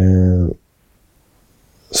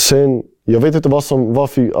 Sen, jag vet inte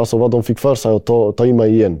vad de fick för sig att ta in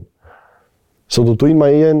mig igen. Så de tog in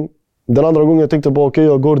mig igen. Den andra gången jag tänkte bara okej,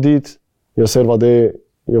 jag går dit. Jag ser vad det är.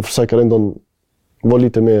 Jag försöker ändå vara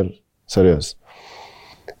lite mer seriös.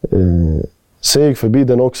 Sen gick förbi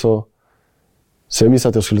den också. Sen jag minns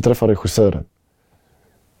att jag skulle träffa regissören.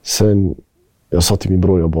 Sen jag sa till min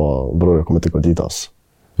bror, jag kommer inte gå dit alltså.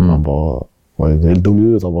 Han bara, vad är det helt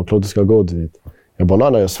dum ut? Han bara, klart du ska gå dit. Jag bara,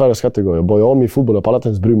 nej, jag svär jag ska inte gå. Jag bara, jag har min fotboll, jag pallar inte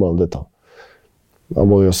ens bry mig om detta. Han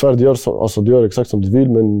bara, jag svär du gör exakt som du vill,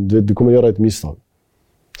 men du kommer göra ett misstag.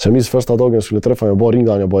 Så jag minns första dagen jag skulle träffa honom, jag bara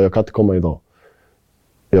ringde honom, jag kan inte komma idag.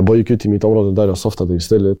 Jag bara gick ut i mitt område där jag softade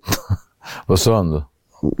istället. Vad sa han då?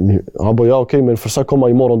 Han bara, ja okej, men försök komma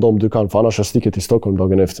imorgon då om du kan, för annars jag sticker till Stockholm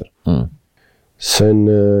dagen efter. Sen,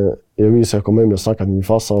 jag minns att jag kom hem, jag snackade med min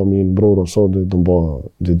farsa och min bror och så. De bara,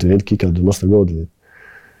 du är helt kickad, du måste gå.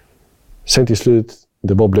 Sen till slut,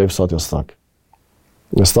 det bara blev så att jag stack.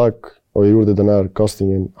 Jag stack och jag gjorde den här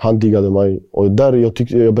castingen. Han diggade mig. Och där jag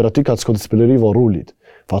började tycka att skådespeleri var roligt.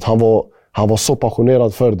 För att han var så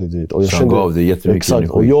passionerad för det. Och jag han gav det jättemycket exakt,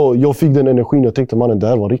 energi. Och jag fick den energin. Jag tänkte, mannen, det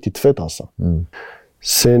här var riktigt fett alltså.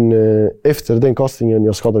 Sen efter den castingen,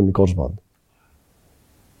 jag skadade min korsband.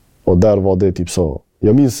 Och där var det typ så.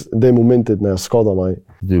 Jag minns det momentet när jag skadade mig.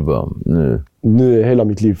 Du bara, nu är hela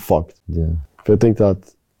mitt liv fucked. Yeah. För jag tänkte att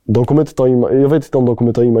de kommer inte ta in mig. Jag vet inte om de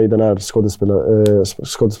kommer ta in mig i den här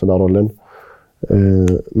skådespelarrollen.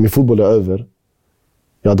 Min fotboll är över.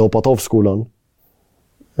 Jag hade hoppat av skolan.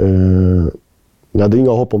 Jag hade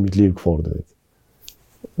inga hopp om mitt liv kvar.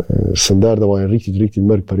 Sen det var en riktigt, riktigt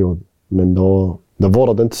mörk period. Men det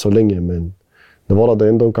varade inte så länge. Men det varade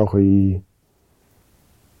ändå kanske i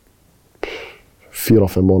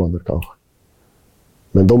 4-5 månader kanske.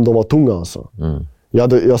 Men de var tunga alltså.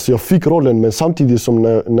 Jag fick rollen, men samtidigt som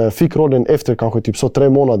när jag fick rollen efter kanske typ så 3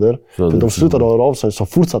 månader, för de slutade höra av sig, så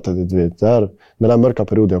fortsatte det, du vet. Den här mörka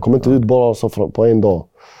perioden. Jag kom inte ut bara så på en dag.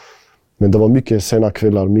 Men det var mycket sena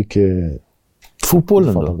kvällar, mycket...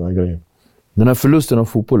 Fotbollen då? Den här förlusten av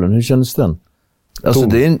fotbollen, hur kändes den? Alltså,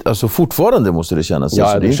 alltså fortfarande måste det kännas. Ja,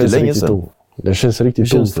 alltså, det är inte länge sedan. Det känns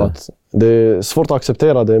riktigt tomt. Det är svårt att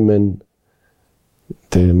acceptera det, men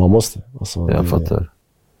man måste. Alltså, jag fattar.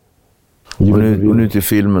 Och nu till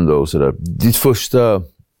filmen då och sådär.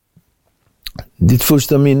 Ditt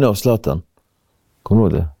första minne av Zlatan. Kommer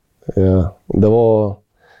du ihåg det? Ja, det var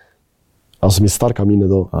alltså mitt starka minne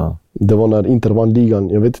då. Ja. Det var när Inter vann ligan.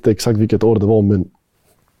 Jag vet inte exakt vilket år det var, men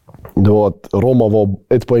det var att Roma var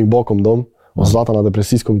 1 poäng bakom dem. Och Zlatan hade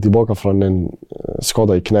precis kommit tillbaka från en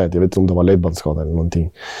skada i knät. Jag vet inte om det var ledbandsskada eller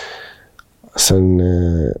någonting. Sen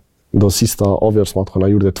de sista avgörsmatcherna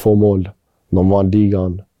gjorde 2 mål. De vann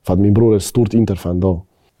ligan. För att min bror är ett stort Inter-fan då.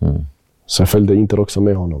 Så jag följde Inter också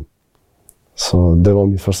med honom. Så det var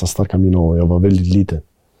mitt första starka minne och jag var väldigt liten.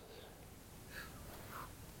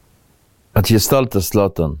 Att gestalta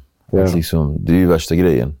Zlatan, liksom, det är ju värsta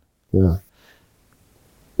grejen. Ja.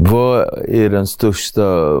 Vad är den största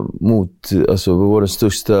vad var den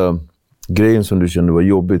största grejen som du kände var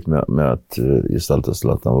jobbigt med att gestalta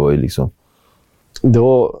Zlatan? Vad är liksom?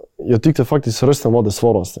 Jag tyckte faktiskt rösten var det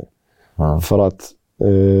svåraste. För att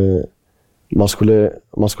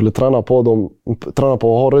man skulle träna på att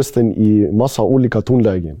ha rösten i massa olika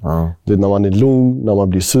tonlägen. Det är när man är lugn, när man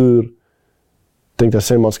blir sur. Tänkte jag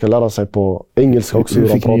sen man ska lära sig på engelska också. Hur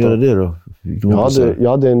fick ni göra det då? Jag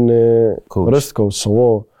hade en röstcoach som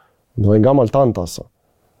var en gammal tant alltså.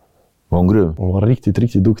 Var hon grym? Hon var riktigt,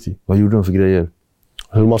 riktigt duktig. Vad gjorde hon för grejer?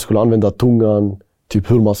 Hur man skulle använda tungan,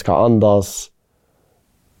 typ hur man ska andas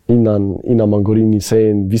innan man går in i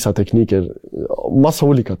scen, vissa tekniker, massa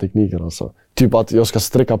olika tekniker alltså. Typ att jag ska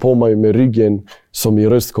sträcka på mig med ryggen så min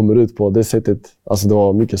röst kommer ut på det sättet. Alltså det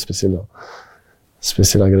var mycket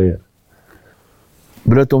speciella grejer.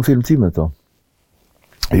 Berätta om filmteamet då.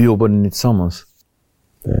 Hur jobbade ni tillsammans?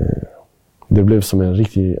 Det blev som en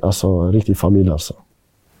riktig familj alltså.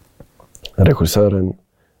 Regissören,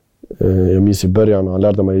 jag minns i början, han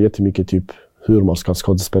lärde mig jättemycket typ hur man ska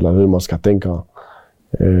skådespela, hur man ska tänka.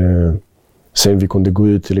 Sen vi kunde gå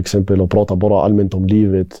ut till exempel och prata bara allmänt om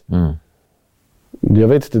livet. Jag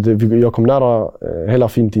vet inte, jag kom nära hela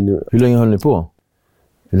filmtiden. Hur länge höll ni på?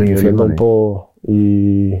 Hur länge filmade ni? På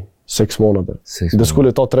i 6 månader. Det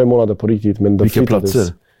skulle ta 3 månader på riktigt, men det Vilka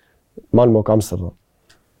platser? Malmö och Amsterdam.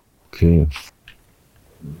 Okej.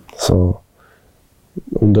 Så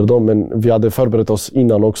under dem, men vi hade förberett oss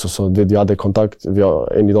innan också, så vi hade kontakt. Vi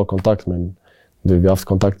har än idag kontakt, men vi har haft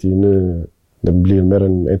kontakt i nu. Det blir mer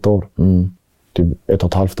än 1 år. Typ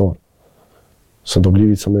 1,5 år. Så det har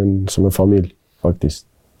blivit som en familj faktiskt.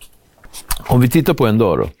 Om vi tittar på en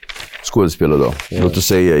dag då. Skådespelardag. Låt oss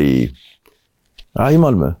säga i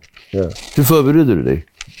Malmö. Hur förbereder du dig?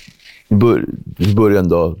 I början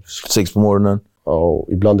då? 6 på morgonen? Ja,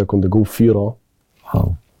 ibland jag kunde gå 4.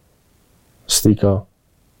 Sticka.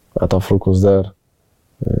 Äta frukost där.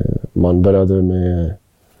 Man började med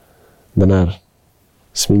den här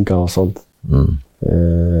sminka och sånt.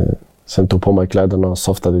 Sen tog på mig kläderna,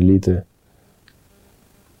 softade lite.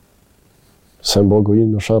 Sen bara gå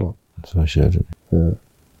in och köra. Så körde du.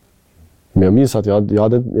 Men jag minns att jag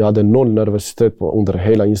hade 0 nervositet under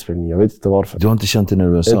hela inspelningen. Jag vet inte varför. Du har inte känt dig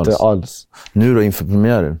nervös alls? Inte alls. Nu då inför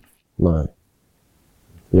premiären? Nej.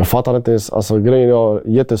 Jag fattar inte ens. Alltså grejen är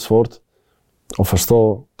jättesvårt att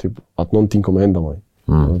förstå typ, att någonting kommer hända mig.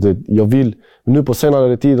 Jag vill, nu på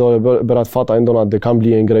senare tid har jag börjat fatta ändå att det kan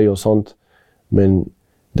bli en grej och sånt. Men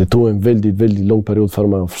det tog en väldigt, väldigt lång period för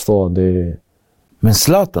mig att förstå det. Men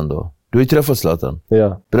Zlatan då? Du har ju träffat Zlatan.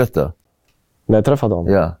 Ja. Berätta. När jag träffade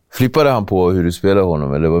honom. Ja. Flippade han på hur du spelar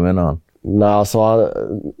honom, eller vad menar han? Nej, alltså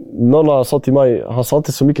någon sa till mig, han sa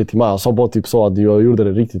inte så mycket till mig. Han sa bara typ så att jag gjorde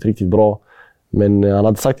det riktigt, riktigt bra. Men han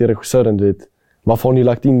hade sagt till regissören, du vet, varför har ni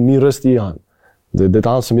lagt in min röst i han? Det är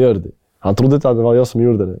han som gör det. Han trodde inte att det var jag som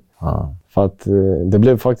gjorde det. För att det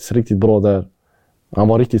blev faktiskt riktigt bra där. Han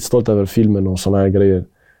var riktigt stolt över filmen och såna här grejer.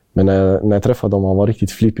 Men när jag träffade honom, han var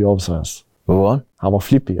riktigt flippig av sig. Vad var han? Han var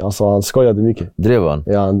flippig, alltså han skojade mycket. Drev han?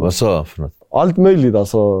 Ja, vad sa han för något? Allt möjligt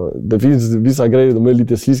alltså. Det finns vissa grejer, de är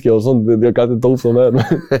lite sliskiga och sånt. Jag kan inte ta upp dem här.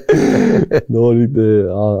 Det var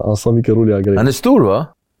lite, han sa mycket roliga grejer. Han är stor va?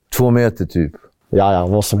 2 meter typ. Ja,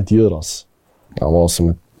 han var som ett djur alltså. Han var som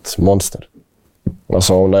ett monster.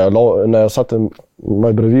 Alltså när jag satte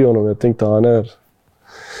mig bredvid honom, jag tänkte han är...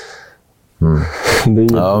 Det är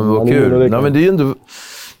inget, ja, men vad kul. Nej, men det är ju ändå,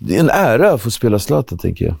 det är en ära att få spela Zlatan,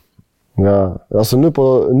 tänker jag. Ja, alltså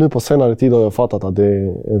nu på senare tid har jag fattat att det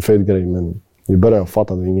är en fet grej, men i början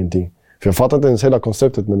fattade jag ingenting. För jag fattade inte ens hela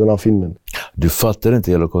konceptet med den här filmen. Du fattade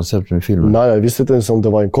inte hela konceptet med filmen? Nej, jag visste inte ens om det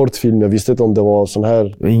var en kortfilm. Jag visste inte om det var sån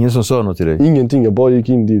här... Ingen som sa något till dig? Ingenting, jag bara gick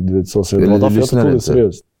in dit, du vet. Så det var därför jag inte tog det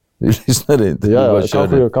seriöst. Du lyssnade inte? Ja,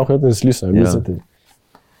 kanske inte ens lyssnade. Jag minns inte.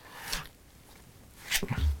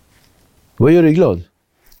 Vad gör dig glad?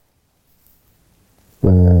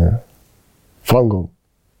 Framgång.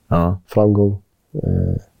 Ja. Framgång.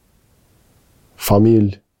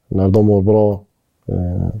 Familj. När de mår bra.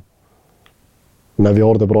 När vi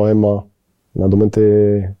har det bra hemma. När de inte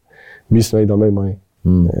är missnöjda med mig.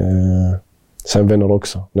 Sen vänner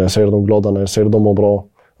också. När jag ser dem glada, när jag ser dem mår bra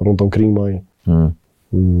runt omkring mig.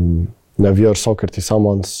 När vi gör saker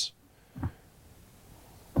tillsammans.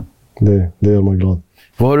 Det gör mig glad.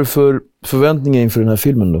 Vad har du för förväntningar inför den här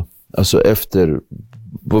filmen då? Alltså efter,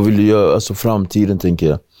 vad vill du göra? Alltså framtiden, tänker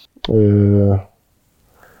jag.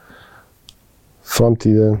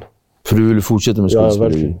 Framtiden. För du vill fortsätta med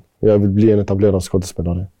skådespelare? Ja, jag vill bli en etablerad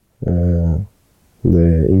skådespelare. Det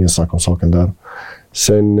är ingen snack om saken där.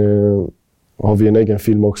 Sen har vi en egen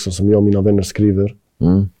film också som jag och mina vänner skriver.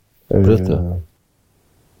 Berätta.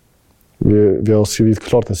 Vi har skrivit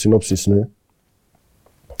klart en synopsis nu.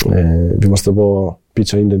 Vi måste bara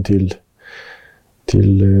pitcha in den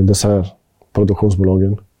till dessa här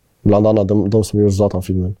produktionsbolagen. Bland annat de som gör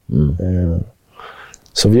Zlatan-filmen.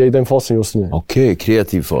 Så vi är i den fasen just nu. Okej,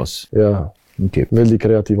 kreativ fas. Ja, okay. Väldigt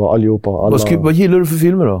kreativa allihopa. Vad gillar du för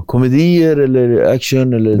filmer då? Komedier eller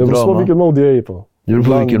action eller drama? Det beror på vilken mode jag är på. Det beror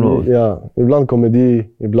på vilken mode? Ja, ibland komedi,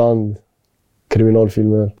 ibland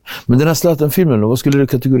kriminalfilmer. Men den här Zlatan-filmen, vad skulle du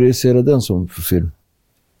kategorisera den som för film?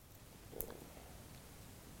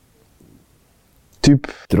 Typ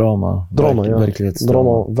Drama, ja.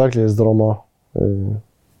 verklighetsdrama. Verklighetsdrama.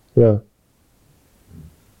 Ja.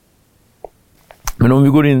 Men om vi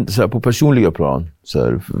går in så här på personliga plan, så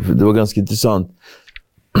här, för det var ganska intressant.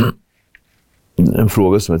 En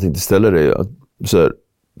fråga som jag tänkte ställa dig. Så här,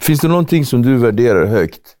 finns det någonting som du värderar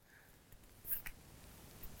högt?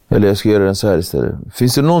 Eller jag ska göra den så här istället.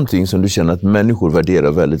 Finns det någonting som du känner att människor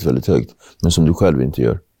värderar väldigt, väldigt högt, men som du själv inte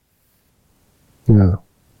gör? Ja,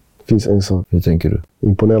 det finns en sak. Hur tänker du?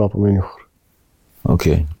 Imponera på människor.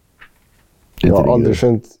 Okej. Jag har aldrig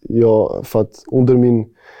känt, för att under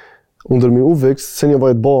min uppväxt, sen jag var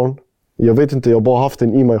ett barn, jag vet inte, jag bara haft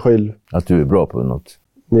den i mig själv. Att du är bra på något?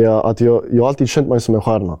 Ja, att jag har alltid känt mig som en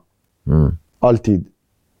stjärna. Alltid.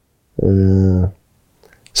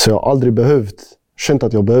 Så jag har aldrig känt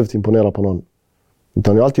att jag behövt imponera på någon.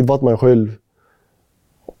 Utan jag har alltid varit mig själv.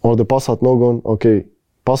 Har det passat någon? Okej.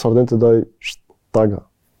 Passar det inte dig? Tagga.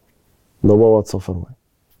 Det har bara varit så för mig.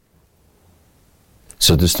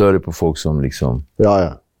 Så du stör dig på folk som liksom...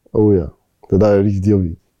 Ja. Ja. Det där är riktigt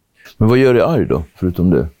jobbigt. Men vad gör dig arg då, förutom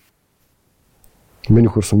det?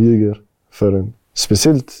 Människor som ljuger för en.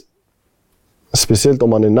 Speciellt om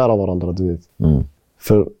man är nära varandra, du vet.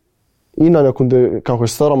 För innan jag kunde kanske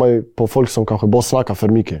störa mig på folk som kanske bara snackar för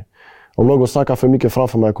mycket. Om någon snackar för mycket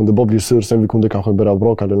framför mig, jag kunde bara bli sur, sen vi kunde kanske börja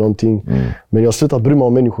bråka eller någonting. Men jag slutade bry mig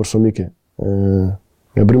om människor så mycket.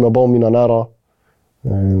 Jag bryr mig bara om mina nära.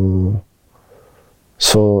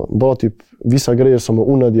 Så bara typ vissa grejer som är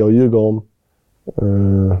onödiga att ljuga om.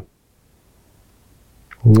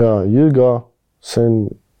 Ljuga. Sen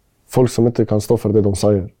folk som inte kan stå för det de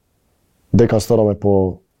säger. Det kan störa mig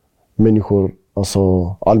på människor,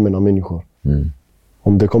 alltså allmänna människor.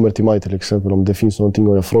 Om det kommer till mig till exempel, om det finns någonting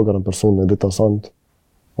och jag frågar en person, är detta sant?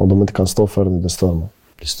 Och de inte kan stå för det stör mig.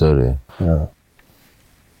 Det stör dig? Ja.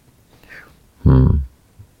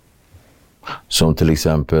 Som till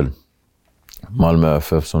exempel Malmö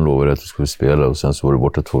FF som lovade att du skulle spela och sen så var du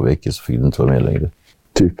borta 2 veckor så fick du inte vara med längre.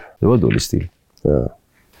 Typ. Det var dålig stil. Ja.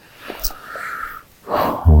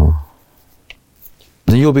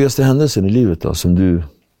 Den jobbigaste händelsen i livet då, som du...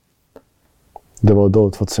 Det var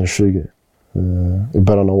då 2020. I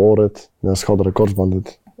början av året när jag skadade korsbandet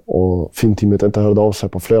och filmteamet inte hörde av sig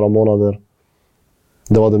på flera månader.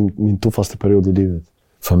 Det var min tuffaste period i livet.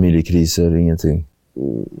 Familjekriser, ingenting?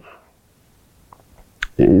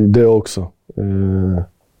 Det också.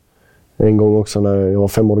 En gång också när jag var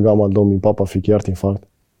 5 år gammal då min pappa fick hjärtinfarkt.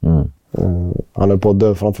 Han höll på att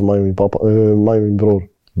dö framför mig och min bror.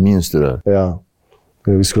 Minns du det? Ja.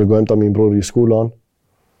 Vi skulle gå och hämta min bror i skolan.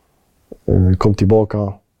 Kom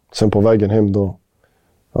tillbaka. Sen på vägen hem då.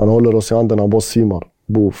 Han håller oss i handen, han bara simmar.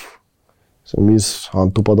 Buff. Sen minns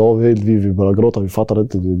han tuppade av helt. Vi började gråta, vi fattade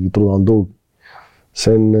inte. Vi trodde han dog.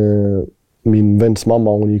 Sen min väns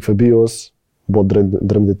mamma, hon gick förbi oss. Bara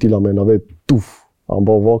drömde till honom, jag vet. Tuff. Han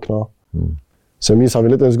bara vaknade. Sen minns han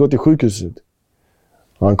ville inte ens gå till sjukhuset.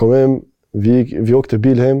 Han kom hem, vi åkte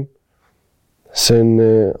bil hem. Sen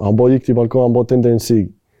han bara gick till balkongen, han bara tände en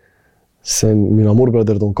cigg. Sen mina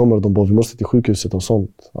morbröder, de kommer, de bara vi måste till sjukhuset och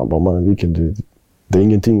sånt. Han bara man, vilken det är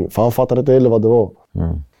ingenting. För han fattade inte heller vad det var.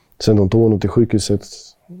 Sen de tog honom till sjukhuset.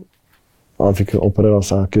 Han fick operera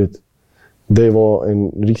sig akut. Det var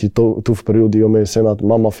en riktigt tuff period i och med sen att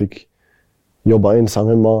mamma fick jobba ensam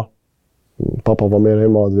hemma. Pappa var mer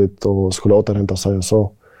hemma, du vet, och skulle återhämta sig och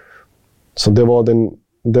så. Så det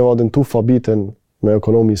var den tuffa biten med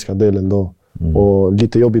ekonomiska delen då. Och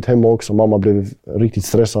lite jobbigt hemma också. Mamma blev riktigt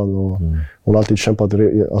stressad och hon har alltid kämpat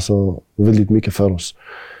väldigt mycket för oss.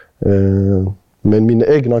 Men min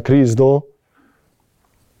egna kris då,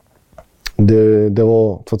 det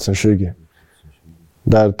var 2020.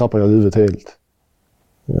 Där tappade jag huvudet helt.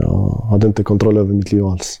 Jag hade inte kontroll över mitt liv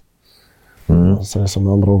alls. Så som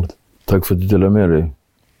andra ord. Tack för att du delade med dig.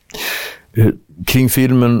 Kring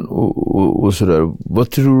filmen och sådär, vad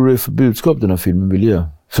tror du är för budskap den här filmen vill ge?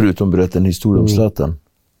 Förutom berätta en historia om Zlatan.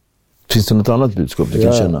 Finns det något annat budskap du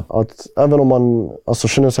kan känna? Att även om man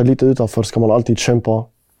känner sig lite utanför ska man alltid kämpa.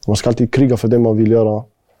 Man ska alltid kriga för det man vill göra.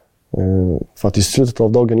 För att i slutet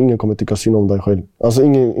av dagen ingen kommer tycka synd om dig själv. Alltså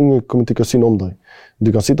ingen kommer tycka synd om dig.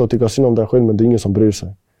 Du kan sitta och tycka synd om dig själv men det är ingen som bryr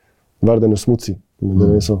sig. Världen är smutsig. Men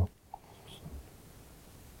den är så.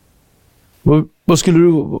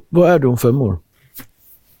 Vad är du om 5 år?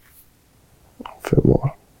 5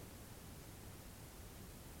 år?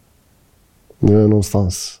 Nu är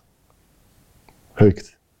någonstans högt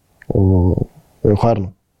och en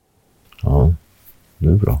stjärna. Ja, det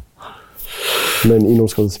är bra. Men inom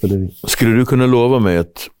skådespeleri. Skulle du kunna lova mig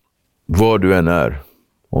att Var du än är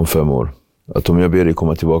om 5 år, att om jag ber dig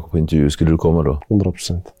komma tillbaka på intervju, skulle du komma då?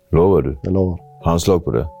 100%. Lovar du? Jag lovar. Handslag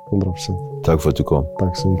på det? 100%. Tack för att du kom.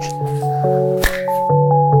 Tack så mycket.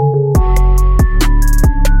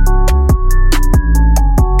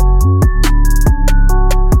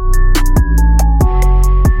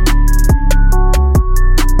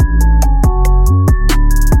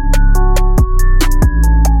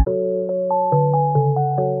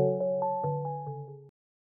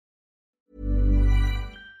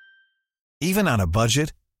 Even on a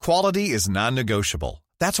budget, quality is non-negotiable.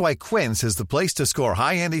 That's why Quince is the place to score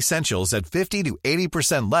high-end essentials at 50 to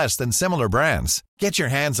 80% less than similar brands. Get your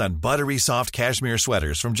hands on buttery soft cashmere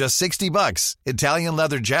sweaters from just $60, Italian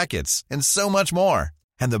leather jackets, and so much more.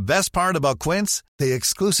 And the best part about Quince, they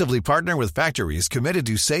exclusively partner with factories committed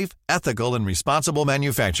to safe, ethical, and responsible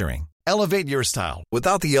manufacturing. Elevate your style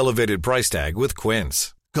without the elevated price tag with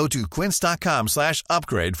Quince. Go to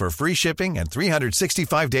quince.com/upgrade for free shipping and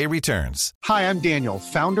 365-day returns. Hi, I'm Daniel,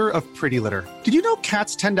 founder of Pretty Litter. Did you know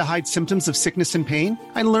cats tend to hide symptoms of sickness and pain?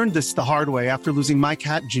 I learned this the hard way after losing my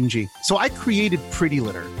cat, Gingy. So I created Pretty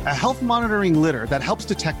Litter, a health monitoring litter that helps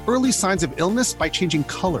detect early signs of illness by changing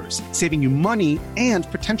colors, saving you money and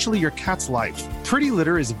potentially your cat's life. Pretty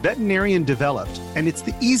Litter is veterinarian developed, and it's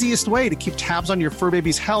the easiest way to keep tabs on your fur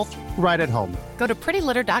baby's health right at home. Go to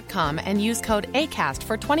prettylitter.com and use code ACAST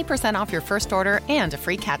for 20% off your first order and a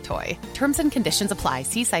free cat toy. Terms and conditions apply.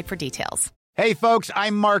 See site for details. Hey, folks,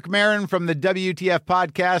 I'm Mark Maron from the WTF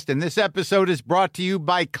Podcast, and this episode is brought to you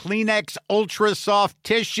by Kleenex Ultra Soft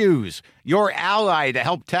Tissues, your ally to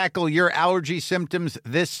help tackle your allergy symptoms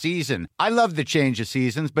this season. I love the change of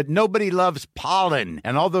seasons, but nobody loves pollen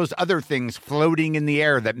and all those other things floating in the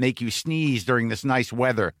air that make you sneeze during this nice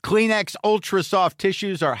weather. Kleenex Ultra Soft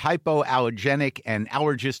Tissues are hypoallergenic and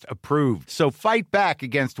allergist approved, so fight back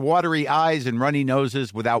against watery eyes and runny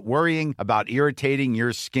noses without worrying about irritating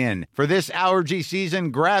your skin. For this allergy season,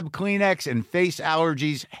 grab Kleenex and face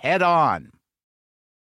allergies head on.